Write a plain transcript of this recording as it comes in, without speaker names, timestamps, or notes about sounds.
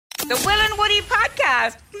The Will and Woody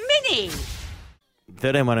Podcast Mini.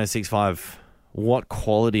 131065. What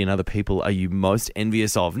quality in other people are you most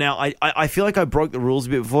envious of? Now, I feel like I broke the rules a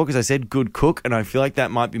bit before because I said good cook, and I feel like that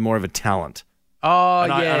might be more of a talent. Oh,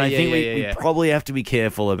 And I think we yeah. probably have to be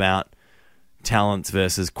careful about talents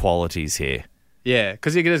versus qualities here. Yeah,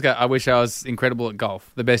 because you could just go, I wish I was incredible at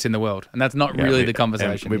golf, the best in the world. And that's not really the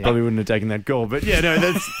conversation. We probably wouldn't have taken that goal. But yeah, no,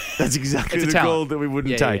 that's exactly the goal that we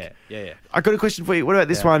wouldn't take. Yeah. I got a question for you. What about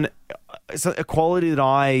this one? So a quality that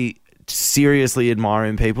I seriously admire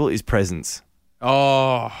in people is presence.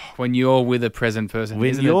 Oh, when you're with a present person.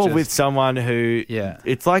 When you're with someone who,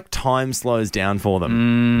 it's like time slows down for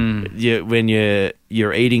them. When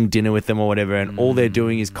you're eating dinner with them or whatever, and all they're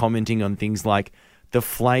doing is commenting on things like the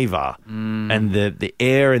flavor and the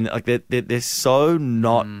air, and like they're so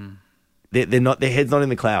not. They're not. Their head's not in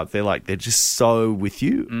the clouds. They're just so with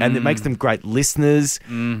you, and it makes them great listeners,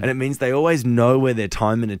 and it means they always know where their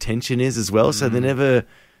time and attention is as well. So they're never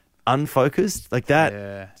unfocused. Like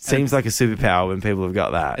that seems like a superpower when people have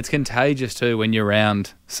got that. It's contagious too when you're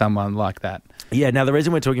around someone like that. Yeah. Now the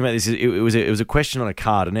reason we're talking about this is it was a question on a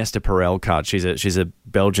card, an Esther Perel card. She's a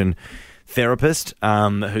Belgian therapist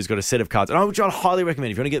who's got a set of cards, and which I'd highly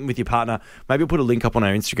recommend if you want to get them with your partner. Maybe we'll put a link up on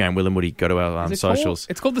our Instagram. Will and Woody, go to our socials.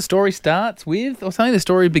 It's called The Story Starts With, or something. The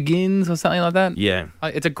Story Begins, or something like that. Yeah,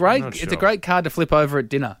 it's a great card to flip over at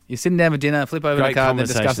dinner. You're sitting down for dinner, flip over the card, and then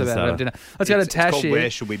discuss about it at dinner. Let's go to Tash here. Where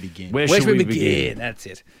should we begin? Where should we begin? That's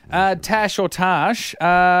it. Tash or Tash,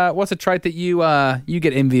 what's a trait that you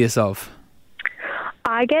get envious of?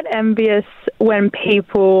 I get envious when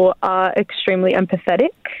people are extremely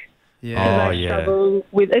empathetic. Yeah. I struggle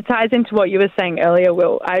with it. Ties into what you were saying earlier,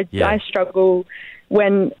 Will. I struggle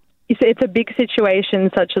when it's a big situation,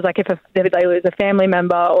 such as like if they lose a family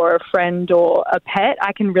member or a friend or a pet.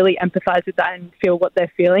 I can really empathize with that and feel what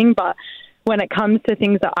they're feeling. But when it comes to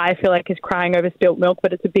things that I feel like is crying over spilt milk,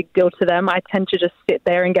 but it's a big deal to them, I tend to just sit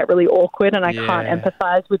there and get really awkward, and I can't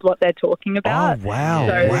empathize with what they're talking about. Oh wow!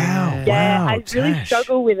 So, wow! I really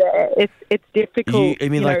struggle with it. It's difficult.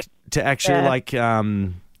 To actually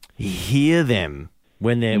hear them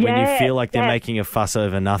when you feel like they're making a fuss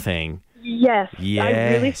over nothing. Yes,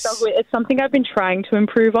 I really struggle with it. It's something I've been trying to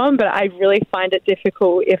improve on, but I really find it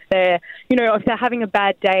difficult if they're having a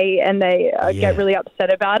bad day and they get really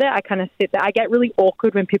upset about it. I kind of sit there. I get really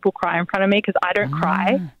awkward when people cry in front of me because I don't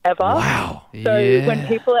cry ever. Wow. So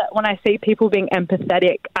when I see people being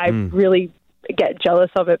empathetic, I really get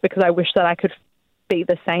jealous of it because I wish that I could be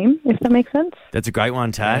the same, if that makes sense. That's a great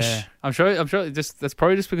one, Tash. Yeah. I'm sure that's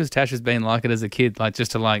probably just because Tash has been like it as a kid, like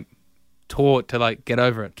just to like taught to like get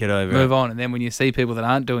over it, move on. And then when you see people that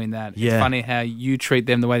aren't doing that, it's funny how you treat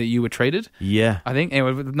them the way that you were treated. Yeah, I think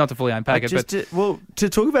anyway, not to fully unpack it, to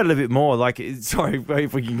talk about it a bit more. Like, sorry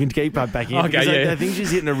if we can keep backing in. Okay, I think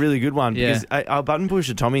she's hitting a really good one because our button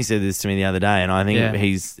pusher Tommy said this to me the other day, and I think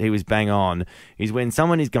he was bang on. Is when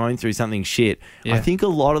someone is going through something shit. I think a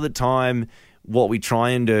lot of the time, what we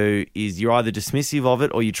try and do is you're either dismissive of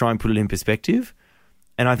it or you try and put it in perspective.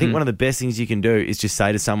 And I think one of the best things you can do is just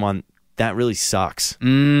say to someone, that really sucks. Tash,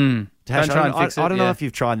 don't try and fix it. I don't know if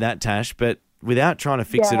you've tried that, Tash, but without trying to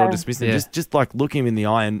fix it or dismiss them, just like look him in the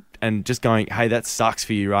eye and just going, hey, that sucks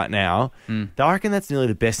for you right now. I reckon that's nearly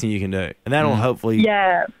the best thing you can do. And that'll hopefully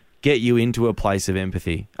get you into a place of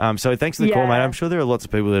empathy. So thanks for the call, mate. I'm sure there are lots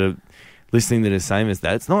of people that are listening that are the same as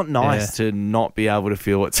that. It's not nice to not be able to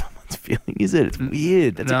feel what someone's feeling, is it? It's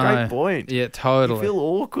weird. That's a great point. Yeah, totally. You feel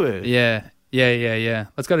awkward. Yeah.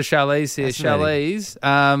 Let's go to Charlize here. Charlize,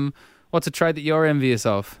 what's a trait that you're envious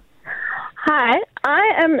of? Hi,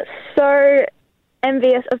 I am so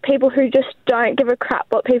envious of people who just don't give a crap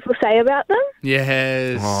what people say about them.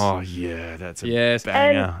 Yes. Oh, yeah, that's a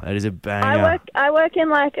banger. That is a banger. I work in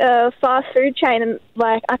like a fast food chain, and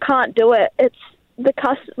like I can't do it. It's the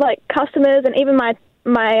customers and even my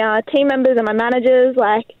team members and my managers,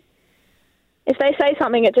 like if they say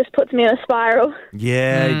something, it just puts me in a spiral.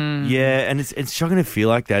 Yeah, and it's shocking to feel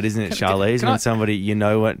like that, isn't it, Charlize? When somebody, you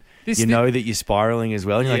know that you're spiraling as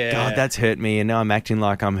well, and you're like, God, that's hurt me, and now I'm acting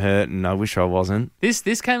like I'm hurt, and I wish I wasn't.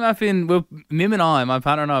 This came up Mim and I, my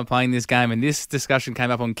partner and I, were playing this game, and this discussion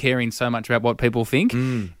came up on caring so much about what people think.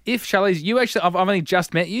 If Charlize, you actually, I've only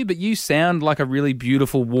just met you, but you sound like a really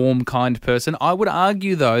beautiful, warm, kind person. I would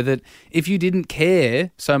argue though that if you didn't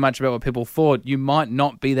care so much about what people thought, you might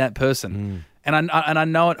not be that person. And I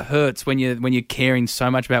know it hurts when you're caring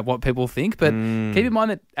so much about what people think, but keep in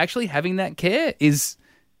mind that actually having that care is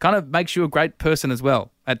kind of makes you a great person as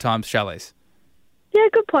well at times, Charlize. Yeah,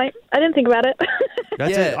 good point. I didn't think about it.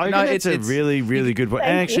 It's a really, really good point.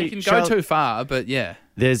 And actually, you can go too far, but yeah.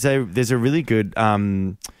 There's a really good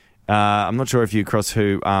I'm not sure if you cross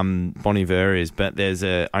who Bon Iver is, but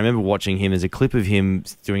I remember watching him. There's a clip of him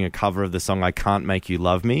doing a cover of the song "I Can't Make You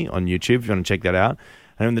Love Me" on YouTube. If you want to check that out,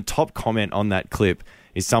 and in the top comment on that clip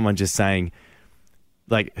is someone just saying,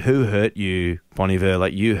 like, who hurt you, Bon Iver?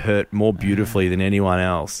 Like, you hurt more beautifully than anyone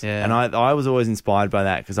else. Yeah. And I was always inspired by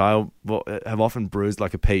that because I have often bruised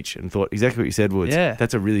like a peach and thought exactly what you said, Woods. Yeah.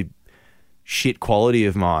 That's a really shit quality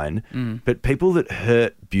of mine. But people that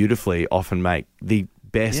hurt beautifully often make the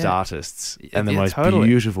best artists and the most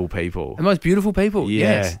beautiful people. The most beautiful people,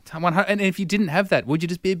 Yeah. yes. And if you didn't have that, would you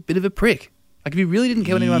just be a bit of a prick? Like, if you really didn't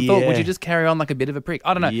care what anyone thought, would you just carry on like a bit of a prick?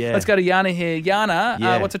 I don't know. Yeah. Let's go to Yana here.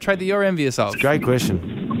 Yana, what's a trait that you're envious of? Great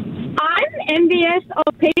question. I'm envious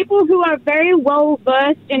of people who are very well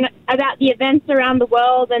versed in about the events around the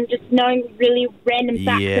world and just knowing really random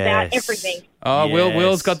facts about everything. Oh, Yes.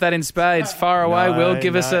 Will's got that in spades. Far away, No, Will.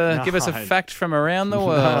 Give us a no. fact from around the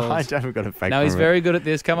world. No, I haven't got a fact. No, he's from very good at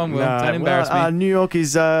this. Come on, Will. Don't embarrass me. New York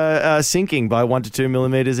is sinking by 1 to 2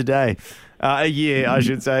 millimeters a day. A year, I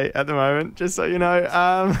should say, at the moment, just so you know.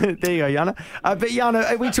 There you go, Yana. But Yana,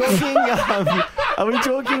 are we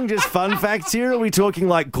talking just fun facts here, or are we talking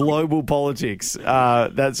like global politics,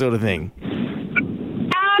 that sort of thing?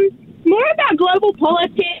 More about global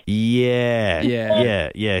politics.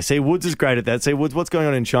 Yeah. See, Woods is great at that. See, Woods, what's going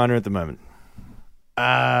on in China at the moment?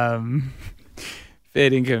 Fair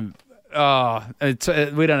income. Oh,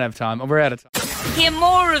 we don't have time. We're out of time. Hear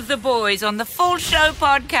more of the boys on the Full Show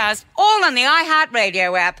podcast, all on the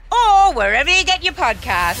iHeartRadio app or wherever you get your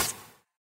podcasts.